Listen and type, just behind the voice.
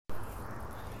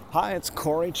Hi, it's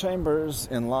Corey Chambers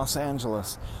in Los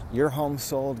Angeles. Your home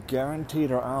sold guaranteed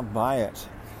or I'll buy it.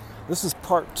 This is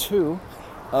part 2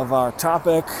 of our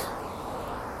topic,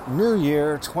 New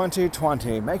Year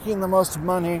 2020, making the most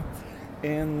money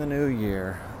in the new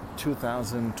year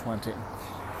 2020.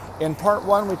 In part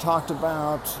 1 we talked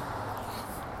about,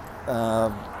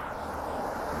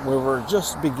 we were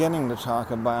just beginning to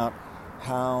talk about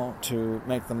how to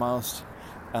make the most,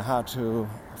 how to,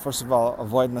 first of all,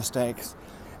 avoid mistakes,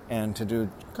 and to do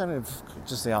kind of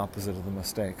just the opposite of the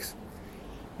mistakes.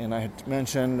 And I had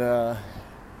mentioned a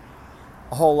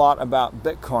whole lot about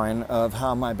Bitcoin, of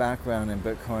how my background in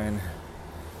Bitcoin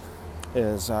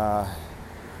is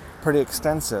pretty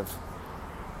extensive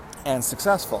and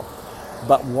successful.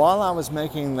 But while I was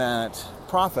making that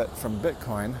profit from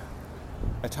Bitcoin,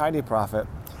 a tidy profit,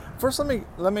 first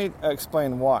let me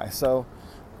explain why. So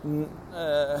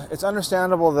it's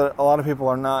understandable that a lot of people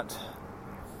are not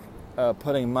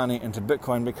putting money into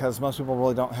Bitcoin because most people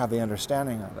really don't have the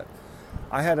understanding of it.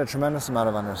 I had a tremendous amount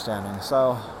of understanding.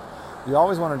 So you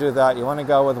always want to do that. You want to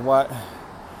go with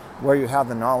where you have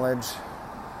the knowledge.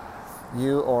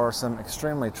 You or some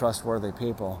extremely trustworthy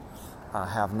people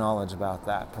have knowledge about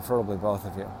that, preferably both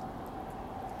of you.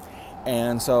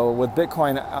 And so with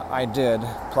Bitcoin, I did.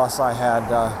 Plus I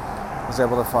was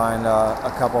able to find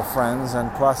a couple friends,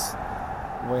 and plus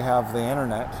we have the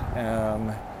internet.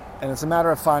 And it's a matter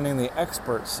of finding the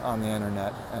experts on the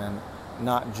internet and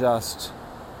not just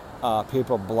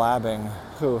people blabbing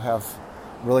who have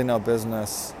really no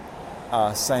business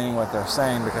saying what they're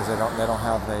saying because they don't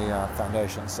have the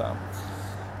foundation. So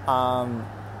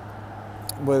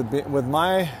with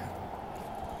my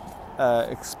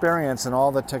experience in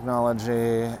all the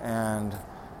technology and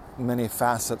many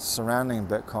facets surrounding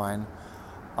Bitcoin,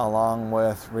 along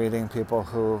with reading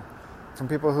from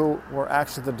people who were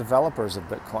actually the developers of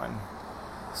Bitcoin.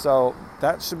 So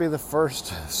that should be the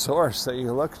first source that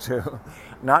you look to.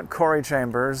 Not Corey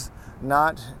Chambers,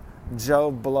 not Joe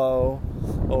Blow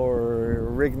or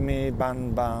Rigmi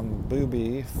Bam Bam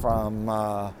Booby from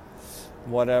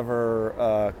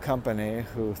whatever company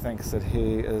who thinks that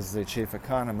he is the chief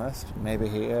economist. Maybe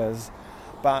he is.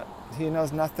 But he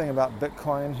knows nothing about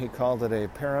Bitcoin. He called it a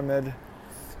pyramid.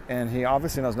 And he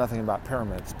obviously knows nothing about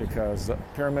pyramids, because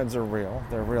pyramids are real.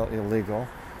 They're real illegal.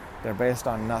 They're based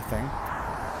on nothing.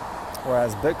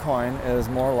 Whereas Bitcoin is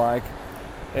more like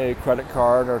a credit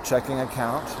card or checking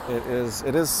account. It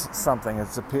is something.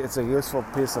 It's a useful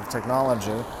piece of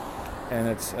technology, and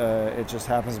it just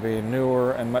happens to be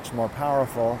newer and much more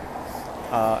powerful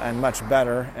and much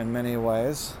better in many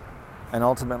ways, and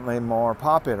ultimately more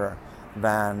popular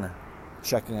than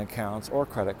checking accounts or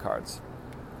credit cards.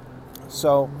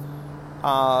 So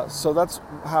that's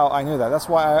how I knew that. That's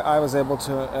why I was able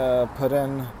to put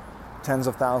in tens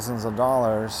of thousands of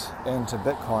dollars into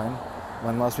Bitcoin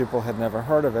when most people had never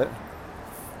heard of it,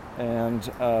 and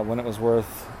when it was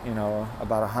worth,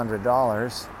 about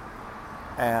 $100,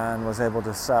 and was able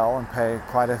to sell and pay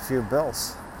quite a few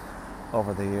bills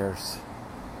over the years,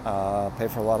 pay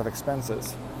for a lot of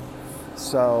expenses.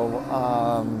 So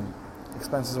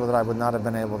expenses that I would not have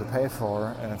been able to pay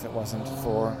for if it wasn't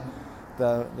for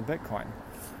the Bitcoin.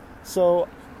 So,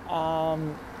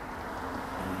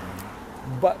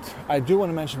 but I do want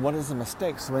to mention what is the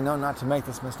mistake, so we know not to make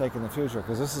this mistake in the future,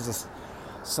 because this is just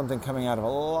something coming out of a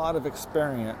lot of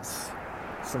experience,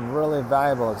 some really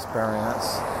valuable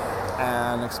experience,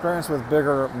 and experience with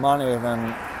bigger money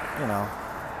than,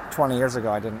 20 years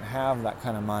ago. I didn't have that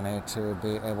kind of money to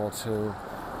be able to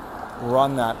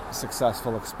run that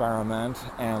successful experiment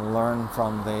and learn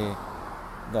from the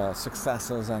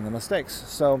successes and the mistakes.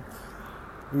 So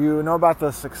you know about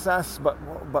the success, but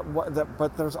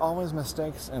there's always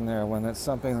mistakes in there when it's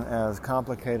something as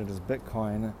complicated as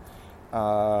Bitcoin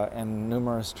and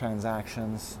numerous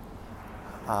transactions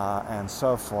and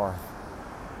so forth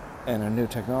in a new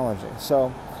technology.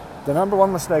 So the number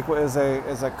one mistake is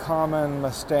a common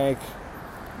mistake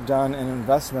done in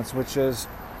investments, which is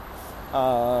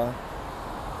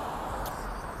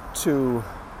to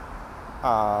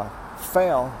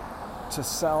fail to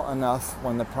sell enough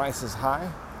when the price is high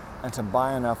and to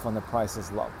buy enough when the price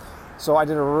is low. So I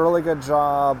did a really good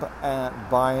job at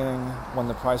buying when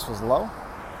the price was low.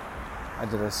 I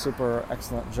did a super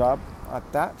excellent job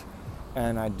at that,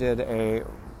 and I did a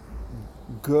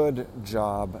good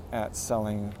job at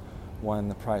selling when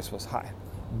the price was high.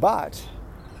 But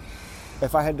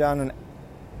if I had done a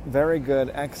very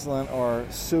good, excellent, or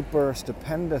super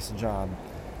stupendous job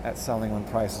at selling when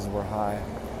prices were high,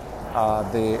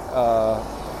 the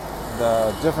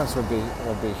difference would be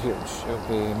huge. It would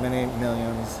be many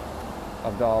millions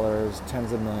of dollars,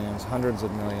 tens of millions, hundreds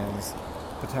of millions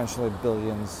potentially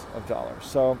billions of dollars.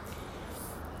 So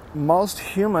most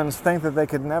humans think that they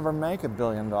could never make $1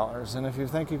 billion. And if you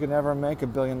think you could never make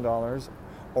 $1 billion,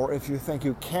 or if you think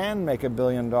you can make $1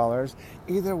 billion,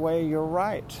 either way, you're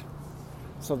right.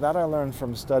 So that I learned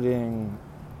from studying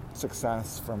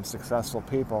success from successful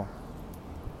people.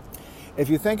 If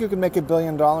you think you can make $1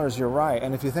 billion, you're right.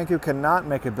 And if you think you cannot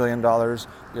make $1 billion,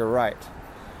 you're right.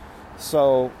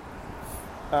 So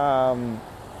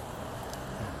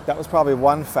that was probably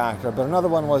one factor. But another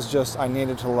one was just I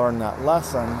needed to learn that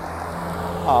lesson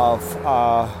of,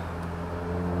 I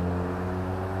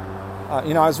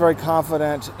was very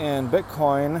confident in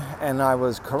Bitcoin, and I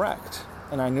was correct.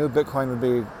 And I knew Bitcoin would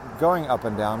be going up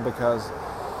and down because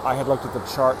I had looked at the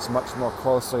charts much more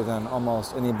closely than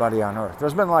almost anybody on earth.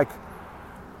 There's been like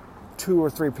 2 or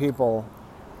 3 people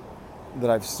that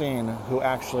I've seen who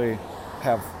actually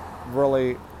have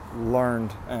really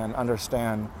learned and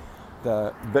understand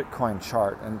the Bitcoin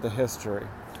chart and the history.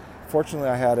 Fortunately,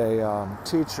 I had a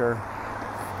teacher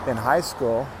in high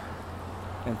school,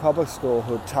 in public school,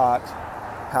 who taught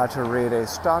how to read a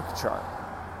stock chart.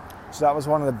 So that was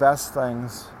one of the best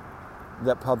things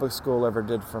that public school ever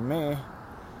did for me.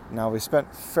 Now, we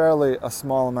spent fairly a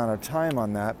small amount of time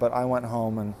on that, but I went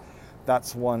home, and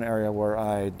that's one area where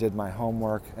I did my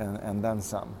homework and then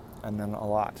some, and then a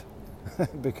lot,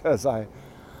 because I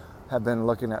have been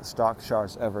looking at stock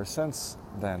charts ever since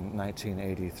then,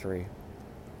 1983.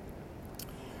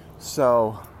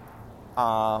 So,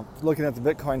 looking at the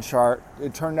Bitcoin chart,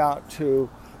 it turned out to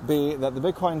be that the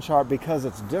Bitcoin chart, because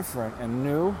it's different and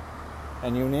new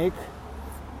and unique,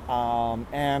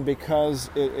 and because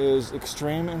it is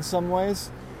extreme in some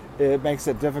ways, it makes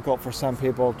it difficult for some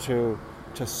people to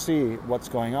see what's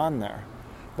going on there.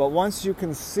 But once you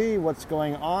can see what's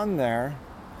going on there,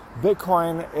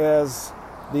 Bitcoin is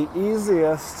the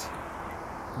easiest,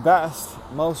 best,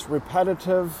 most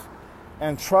repetitive,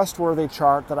 and trustworthy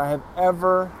chart that I have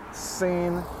ever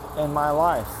seen in my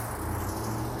life.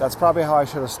 That's probably how I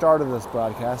should have started this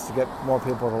broadcast, to get more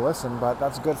people to listen, but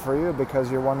that's good for you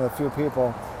because you're one of the few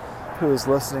people who's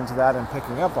listening to that and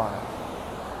picking up on it.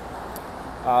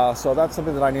 So that's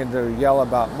something that I need to yell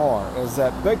about more, is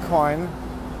that Bitcoin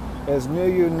is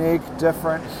new, unique,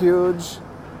 different, huge,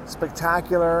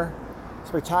 spectacular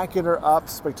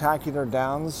ups, spectacular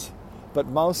downs, but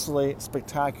mostly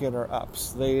spectacular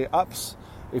ups. The ups,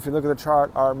 if you look at the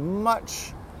chart, are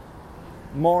much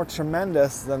more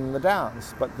tremendous than the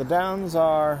downs, but the downs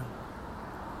are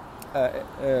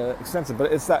extensive.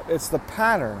 But it's the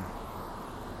pattern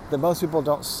that most people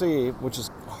don't see, which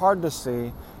is hard to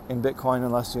see in Bitcoin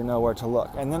unless you know where to look.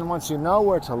 And then once you know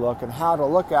where to look and how to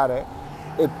look at it,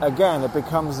 it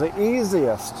becomes the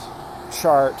easiest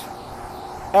chart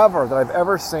ever that I've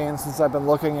ever seen since I've been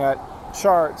looking at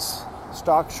charts,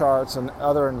 stock charts and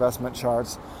other investment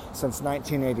charts since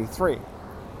 1983.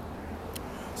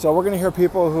 So we're going to hear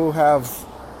people who have,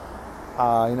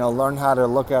 learned how to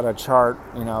look at a chart,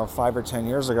 5 or 10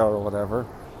 years ago or whatever,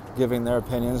 giving their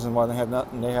opinions, and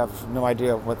they have no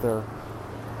idea what they're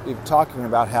even talking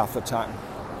about half the time.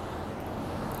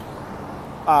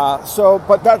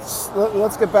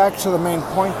 Let's get back to the main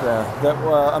point there, that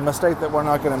a mistake that we're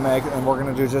not going to make, and we're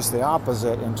going to do just the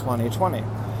opposite in 2020,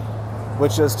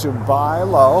 which is to buy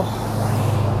low,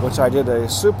 which I did a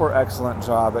super excellent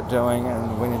job at doing,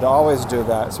 and we need to always do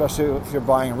that, especially if you're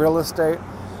buying real estate.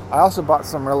 I also bought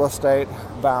some real estate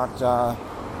about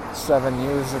 7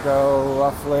 years ago,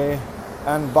 roughly,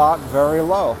 and bought very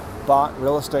low. Bought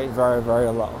real estate very, very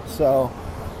low. So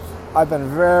I've been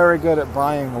very good at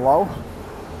buying low,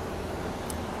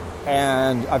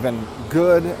 and I've been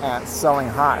good at selling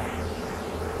high.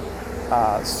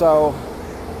 So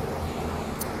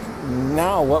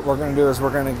now what we're going to do is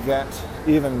we're going to get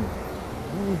even,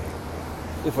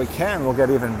 if we can, we'll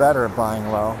get even better at buying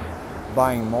low,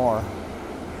 buying more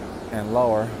and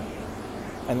lower,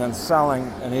 and then selling,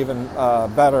 and even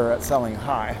better at selling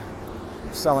high,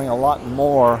 selling a lot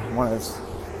more when it's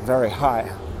very high.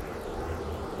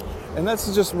 And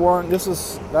that's just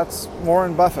that's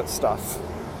Warren Buffett stuff.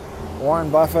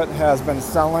 Warren Buffett has been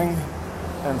selling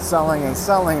and selling and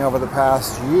selling over the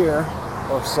past year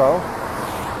or so,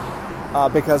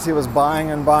 because he was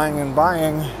buying and buying and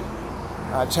buying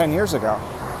 10 years ago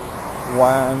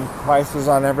when prices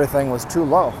on everything was too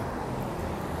low,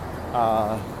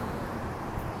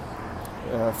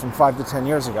 from 5 to 10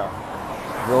 years ago.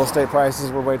 Real estate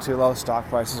prices were way too low, stock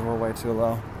prices were way too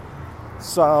low.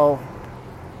 So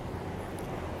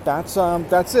that's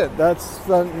it. That's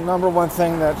the number one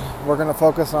thing that we're going to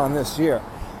focus on this year.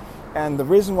 And the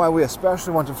reason why we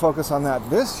especially want to focus on that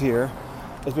this year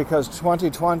is because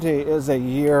 2020 is a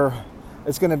year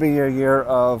it's going to be a year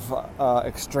of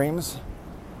extremes.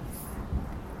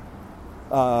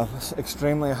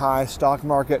 Extremely high stock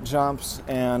market jumps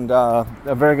and a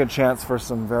very good chance for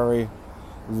some very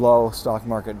low stock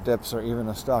market dips or even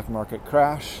a stock market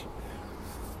crash.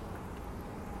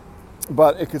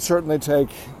 But it could certainly take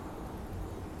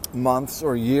months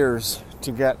or years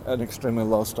to get an extremely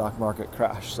low stock market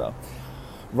crash. So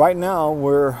right now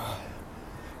we're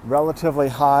relatively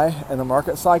high in the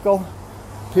market cycle.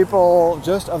 People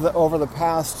just over the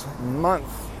past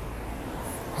month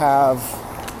have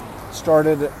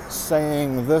started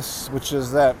saying this, which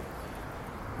is that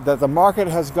the market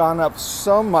has gone up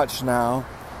so much now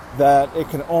that it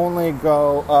can only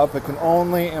go up, it can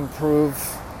only improve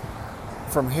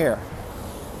from here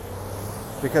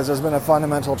because there's been a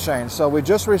fundamental change. So we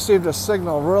just received a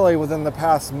signal really within the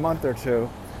past month or two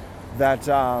that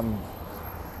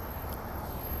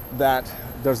that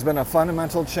there's been a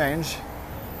fundamental change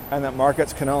and that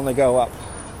markets can only go up.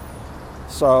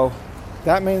 So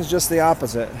that means just the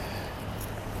opposite.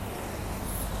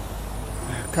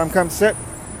 Come, sit.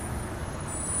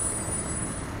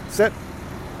 Sit.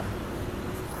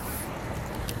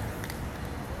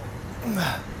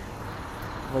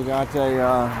 We got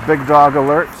a big dog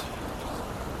alert.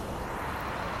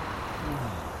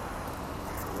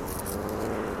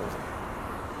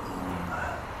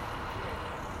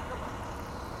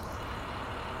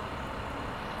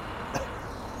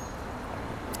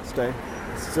 Stay.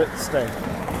 Sit, stay.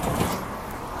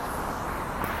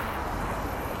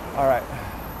 All right.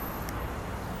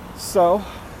 So,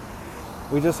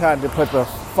 we just had to put the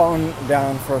phone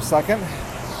down for a second,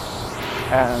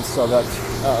 and so that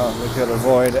we could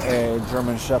avoid a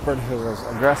German Shepherd who was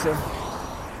aggressive,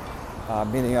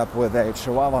 meeting up with a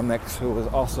Chihuahua mix who was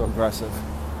also aggressive.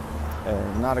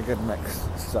 Not a good mix.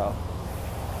 So,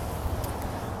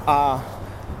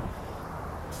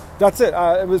 that's it.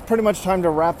 It was pretty much time to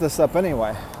wrap this up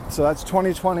anyway. So that's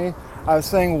 2020. I was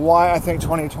saying why I think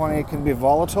 2020 can be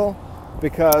volatile,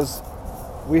 because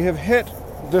we have hit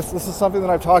this. This is something that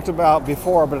I've talked about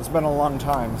before, but it's been a long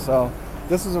time. So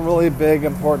this is a really big,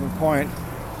 important point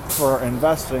for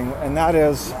investing, and that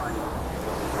is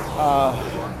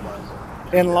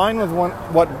in line with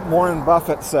what Warren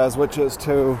Buffett says, which is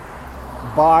to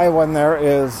buy when there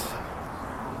is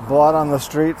blood on the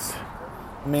streets,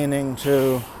 meaning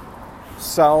to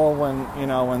sell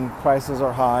when prices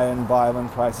are high and buy when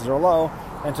prices are low.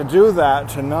 And to do that,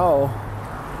 to know,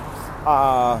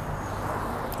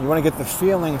 you want to get the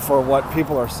feeling for what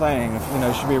people are saying.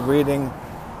 You should be reading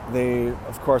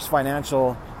of course,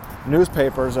 financial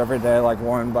newspapers every day, like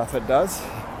Warren Buffett does,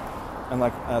 and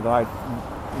like that I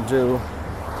do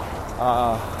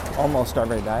almost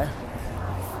every day.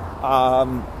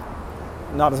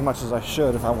 Not as much as I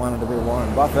should if I wanted to be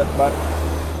Warren Buffett, but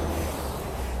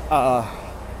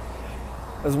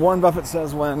as Warren Buffett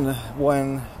says,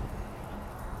 when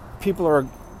people are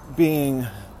being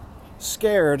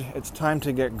scared, it's time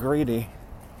to get greedy.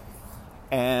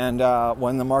 And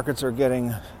when the markets are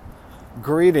getting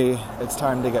greedy, it's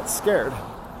time to get scared.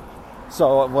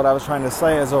 So what I was trying to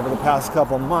say is over the past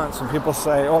couple months, when people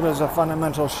say, oh, there's a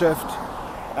fundamental shift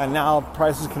and now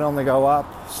prices can only go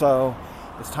up, so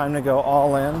it's time to go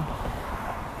all in.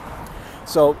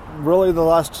 So really the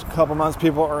last couple months,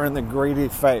 people are in the greedy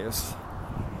phase.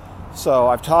 So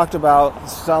I've talked about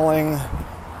selling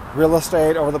real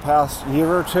estate over the past year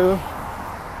or two.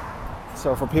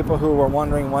 So for people who were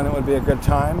wondering when it would be a good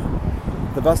time,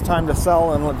 the best time to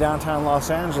sell in downtown Los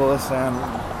Angeles and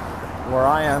where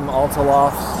I am, Alta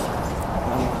Lofts,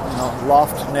 and,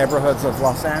 loft neighborhoods of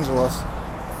Los Angeles,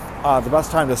 the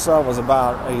best time to sell was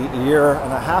about a year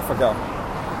and a half ago.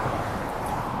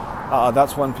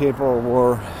 That's when people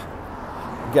were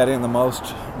getting the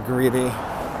most greedy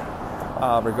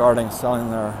regarding selling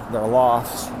their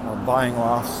lofts, or buying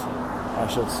lofts, I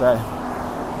should say.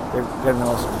 They're getting the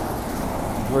most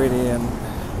greedy and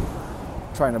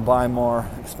trying to buy more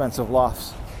expensive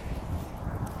lofts.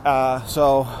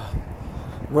 So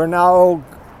we're now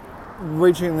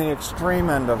reaching the extreme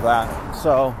end of that.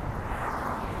 So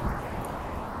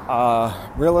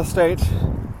real estate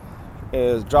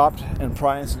is dropped in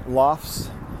price. Loft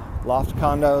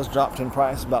condos dropped in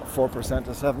price about 4%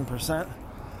 to 7%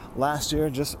 last year.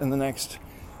 Just in the next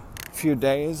few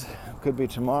days, could be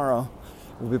tomorrow,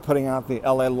 we'll be putting out the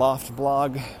LA Loft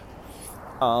blog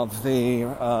of the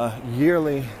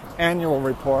annual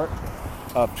report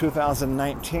of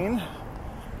 2019,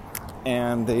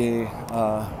 and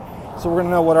so we're going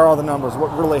to know what are all the numbers,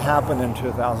 what really happened in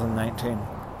 2019.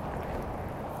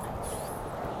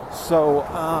 So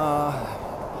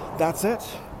that's it.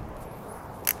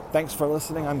 Thanks for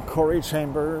listening. I'm Corey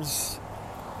Chambers,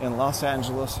 in Los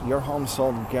Angeles. Your home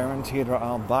sold guaranteed, or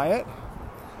I'll buy it.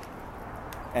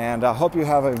 And I hope you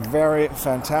have a very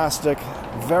fantastic,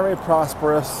 very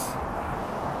prosperous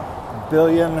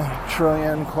billion,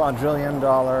 trillion, quadrillion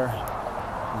dollar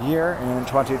year in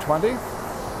 2020,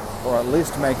 or at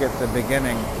least make it the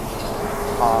beginning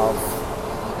of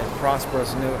a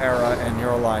prosperous new era in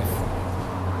your life.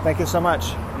 Thank you so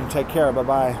much, and take care.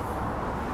 Bye-bye.